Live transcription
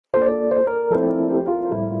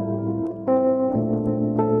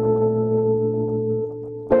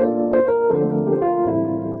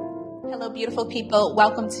beautiful people.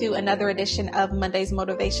 Welcome to another edition of Monday's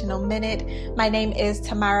Motivational Minute. My name is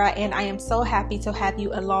Tamara, and I am so happy to have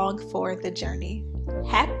you along for the journey.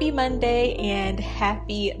 Happy Monday and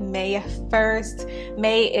happy May 1st.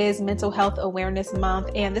 May is Mental Health Awareness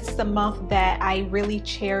Month, and this is a month that I really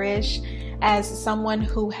cherish as someone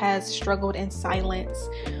who has struggled in silence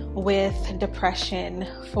with depression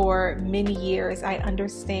for many years. I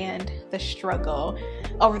understand the struggle.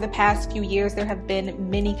 Over the past few years, there have been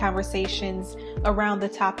many conversations around the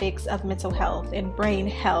topics of mental health and brain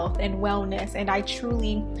health and wellness, and I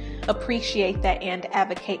truly appreciate that and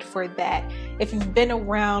advocate for that. If you've been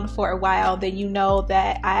around for a while, then you know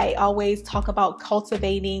that I always talk about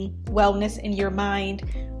cultivating wellness in your mind,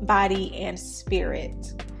 body, and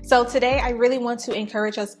spirit. So today, I really want to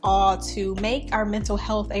encourage us all to make our mental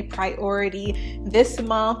health a priority this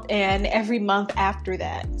month and every month after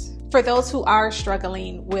that. For those who are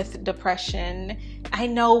struggling with depression, I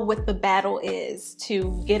know what the battle is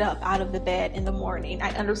to get up out of the bed in the morning. I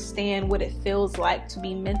understand what it feels like to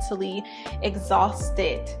be mentally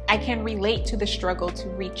exhausted. I can relate to the struggle to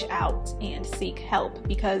reach out and seek help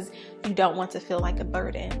because you don't want to feel like a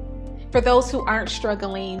burden. For those who aren't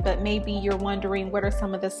struggling, but maybe you're wondering what are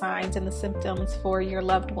some of the signs and the symptoms for your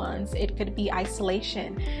loved ones, it could be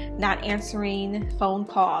isolation, not answering phone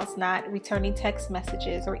calls, not returning text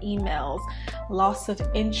messages or emails, loss of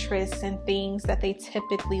interest in things that they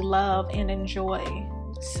typically love and enjoy,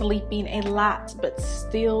 sleeping a lot but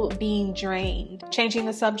still being drained, changing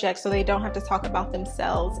the subject so they don't have to talk about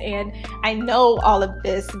themselves. And I know all of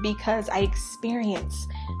this because I experience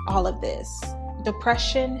all of this.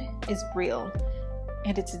 Depression is real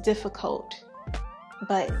and it's difficult,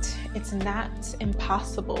 but it's not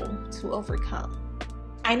impossible to overcome.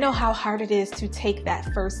 I know how hard it is to take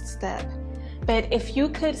that first step, but if you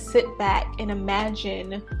could sit back and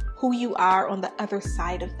imagine who you are on the other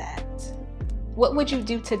side of that, what would you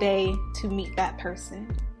do today to meet that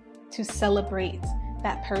person, to celebrate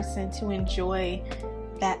that person, to enjoy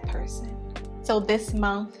that person? So this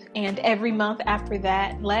month and every month after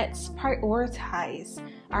that, let's prioritize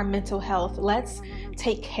our mental health. Let's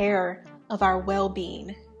take care of our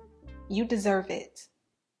well-being. You deserve it,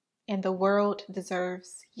 and the world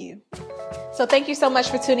deserves you. So thank you so much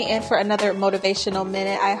for tuning in for another motivational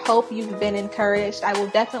minute. I hope you've been encouraged. I will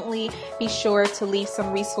definitely be sure to leave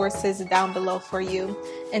some resources down below for you.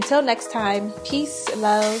 Until next time, peace,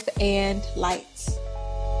 love, and light.